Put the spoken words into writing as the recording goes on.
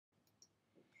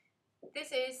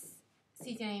This is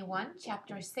CCNA1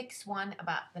 Chapter 6.1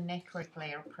 about the network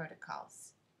layer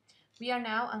protocols. We are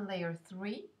now on layer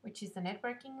 3, which is the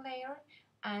networking layer,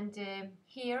 and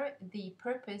here the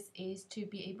purpose is to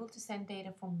be able to send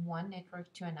data from one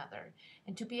network to another.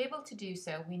 And to be able to do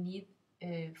so, we need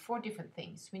 4 different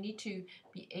things. We need to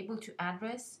be able to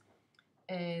address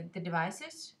the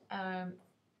devices,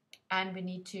 and we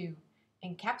need to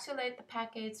encapsulate the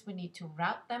packets, we need to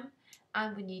route them,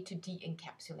 and we need to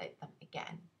de-encapsulate them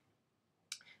again.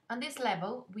 On this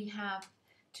level, we have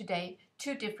today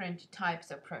 2 different types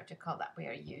of protocol that we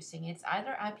are using. It's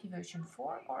either IP version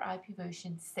 4 or IP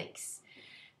version 6.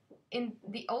 In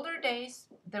the older days,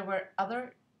 there were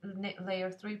other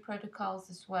layer 3 protocols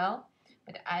as well,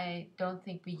 but I don't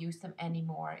think we use them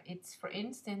anymore. It's, for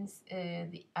instance,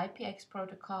 the IPX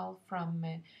protocol from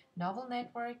Novel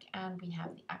Network, and we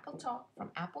have the Apple Talk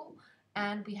from Apple,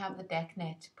 and we have the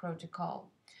DECnet protocol.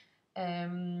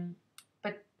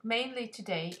 But mainly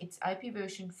today, it's IP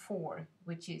version 4,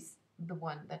 which is the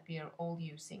one that we are all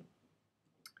using.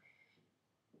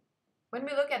 When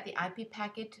we look at the IP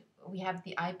packet, we have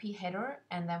the IP header,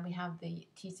 and then we have the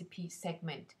TCP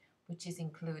segment, which is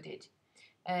included.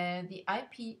 The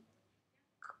IP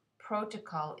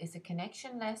protocol is a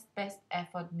connectionless, best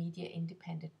effort, media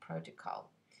independent protocol.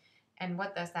 And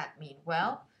what does that mean?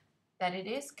 Well, that it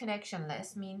is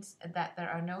connectionless means that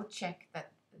there are no check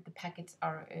that the packets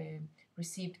are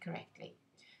received correctly.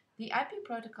 The IP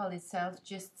protocol itself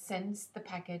just sends the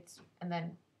packets and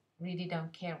then really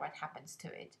don't care what happens to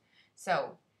it.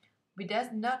 So we does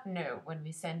not know when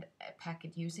we send a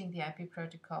packet using the IP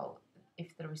protocol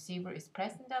if the receiver is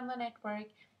present on the network,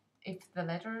 if the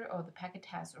letter or the packet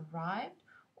has arrived,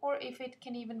 or if it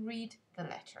can even read the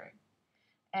letter.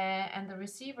 And the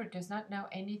receiver does not know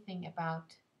anything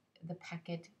about the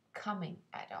packet coming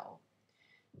at all.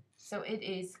 So it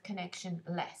is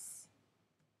connectionless.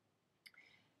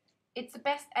 It's a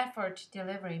best effort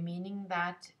delivery, meaning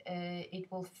that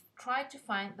it will try to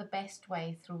find the best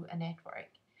way through a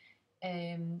network.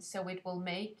 So it will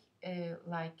make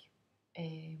like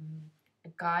a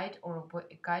guide or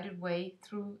a guided way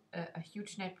through a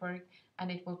huge network, and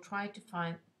it will try to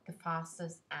find the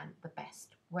fastest and the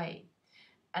best way.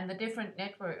 And the different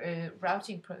network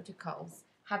routing protocols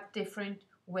have different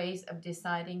ways of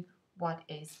deciding what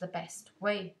is the best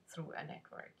way through a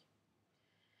network.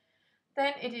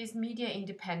 Then it is media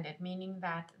independent, meaning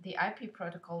that the IP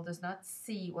protocol does not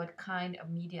see what kind of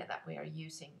media that we are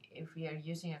using. If we are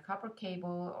using a copper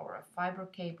cable or a fiber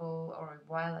cable or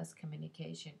a wireless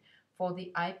communication, for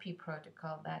the IP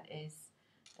protocol, that is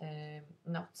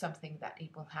not something that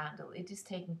it will handle. It is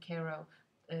taken care of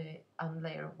on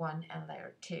layer 1 and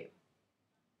layer 2.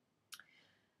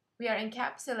 We are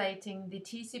encapsulating the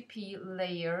TCP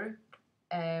layer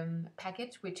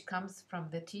packet, which comes from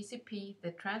the TCP,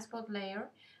 the transport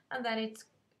layer, and then it's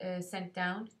sent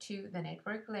down to the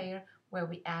network layer where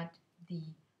we add the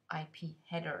IP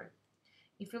header.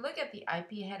 If you look at the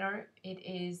IP header, it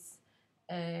is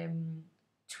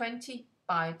 20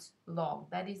 bytes long.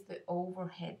 That is the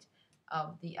overhead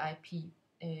of the IP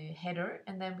header,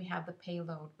 and then we have the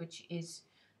payload, which is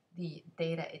the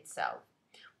data itself.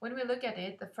 When we look at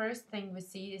it, the first thing we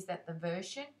see is that the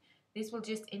version, this will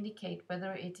just indicate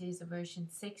whether it is a version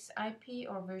 6 IP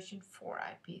or version 4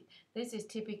 IP. This is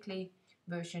typically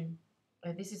version,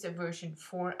 this is a version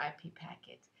 4 IP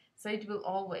packet. So it will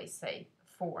always say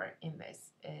 4 in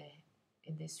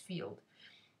this field.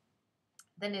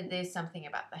 Then there's something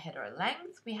about the header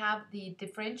length. We have the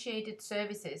differentiated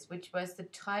services, which was the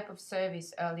type of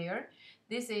service earlier.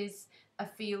 This is a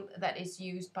field that is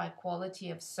used by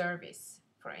quality of service,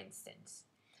 for instance.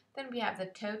 Then we have the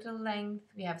total length,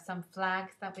 we have some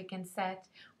flags that we can set.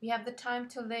 We have the time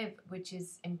to live, which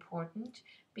is important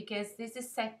because this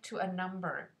is set to a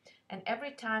number. And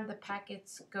every time the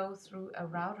packets go through a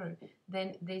router,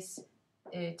 then this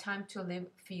time to live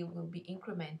field will be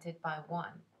incremented by 1.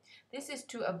 This is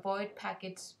to avoid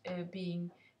packets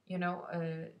being,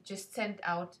 just sent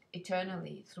out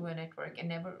eternally through a network and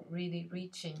never really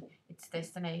reaching its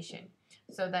destination,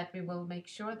 so that we will make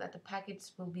sure that the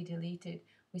packets will be deleted.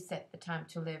 We set the time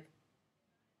to live.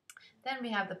 Then we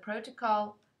have the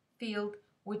protocol field,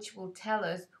 which will tell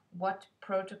us what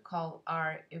protocol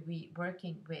are we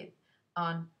working with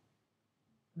on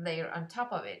layer on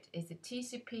top of it. Is it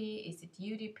TCP? Is it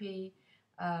UDP?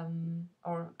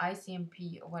 Or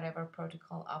ICMP, or whatever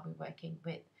protocol are we working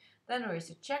with. Then there is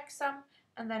a checksum,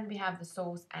 and then we have the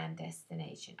source and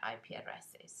destination IP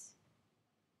addresses.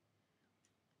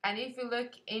 And if you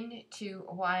look into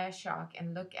Wireshark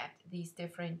and look at these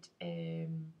different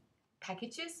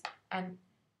packages and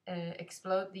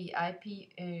explode the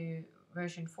IP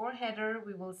version 4 header,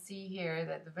 we will see here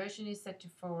that the version is set to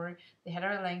 4, the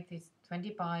header length is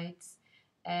 20 bytes,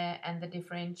 and the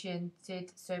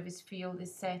differentiated service field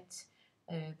is set.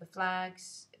 The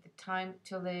flags, the time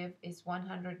to live is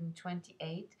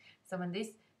 128. So when this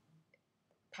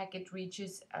packet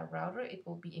reaches a router, it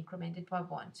will be incremented by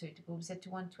 1. So it will be set to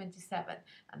 127,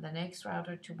 and the next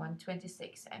router to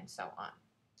 126, and so on.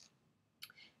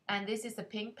 And this is a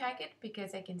ping packet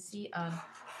because I can see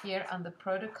here on the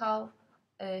protocol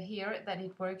here that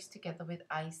it works together with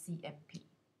ICMP.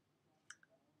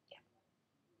 Yeah.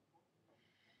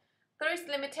 First,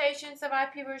 limitations of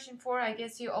IP version 4. I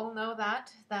guess you all know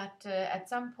that at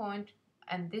some point,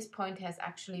 and this point has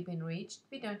actually been reached,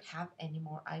 we don't have any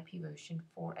more IP version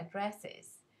 4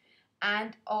 addresses.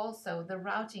 And also the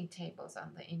routing tables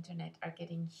on the internet are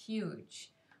getting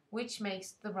huge, which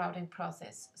makes the routing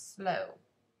process slow.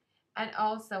 And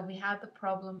also we have the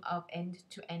problem of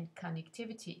end-to-end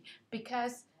connectivity,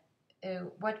 because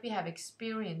what we have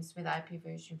experienced with IP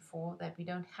version 4, that we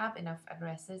don't have enough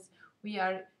addresses, we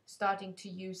are starting to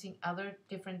using other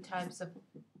different types of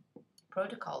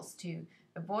protocols to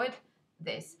avoid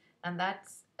this. And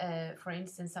that's, for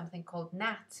instance, something called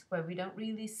NAT, where we don't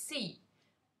really see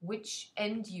which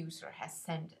end user has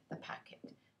sent the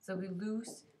packet. So we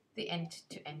lose the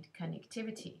end-to-end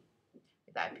connectivity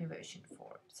with IP version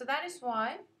 4. So that is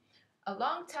why a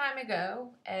long time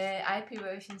ago IP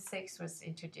version 6 was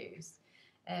introduced,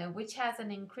 which has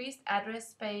an increased address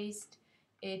space.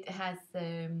 It has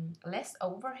less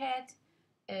overhead.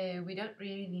 We don't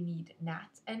really need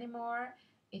NAT anymore.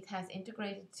 It has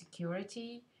integrated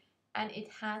security, and it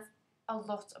has a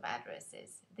lot of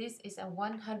addresses. This is a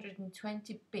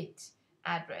 120-bit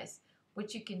address,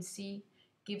 which you can see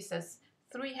gives us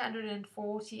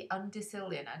 340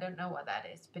 undecillion. I don't know what that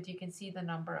is, but you can see the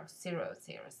number of zeros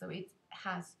here. So it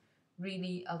has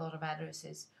really a lot of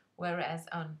addresses, whereas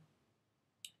on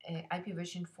IP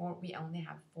version 4 we only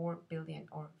have 4 billion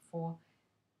or 4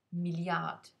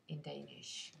 milliard in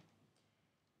Danish.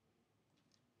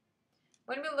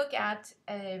 When we look at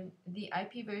the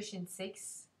IP version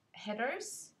 6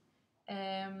 headers,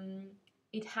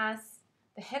 it has,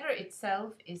 the header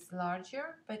itself is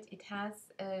larger, but it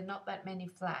has not that many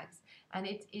flags, and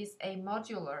it is a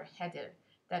modular header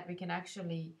that we can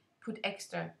actually put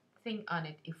extra thing on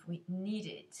it if we need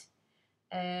it.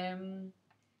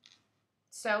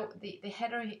 So the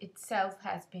header itself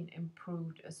has been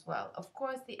improved as well. Of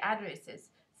course, the addresses,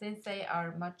 since they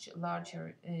are much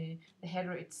larger, the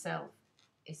header itself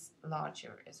is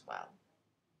larger as well.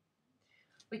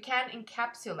 We can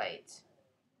encapsulate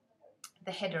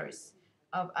the headers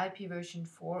of IP version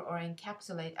 4 or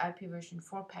encapsulate IP version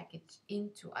 4 package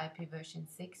into IP version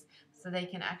 6, so they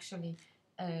can actually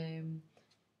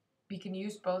we can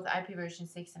use both IP version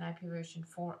 6 and IP version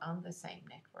 4 on the same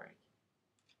network.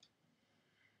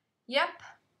 Yep,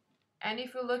 and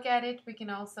if we look at it, we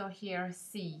can also here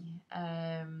see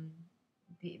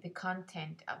the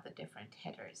content of the different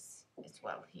headers as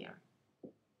well here.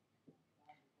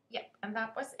 Yep, and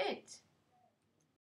that was it.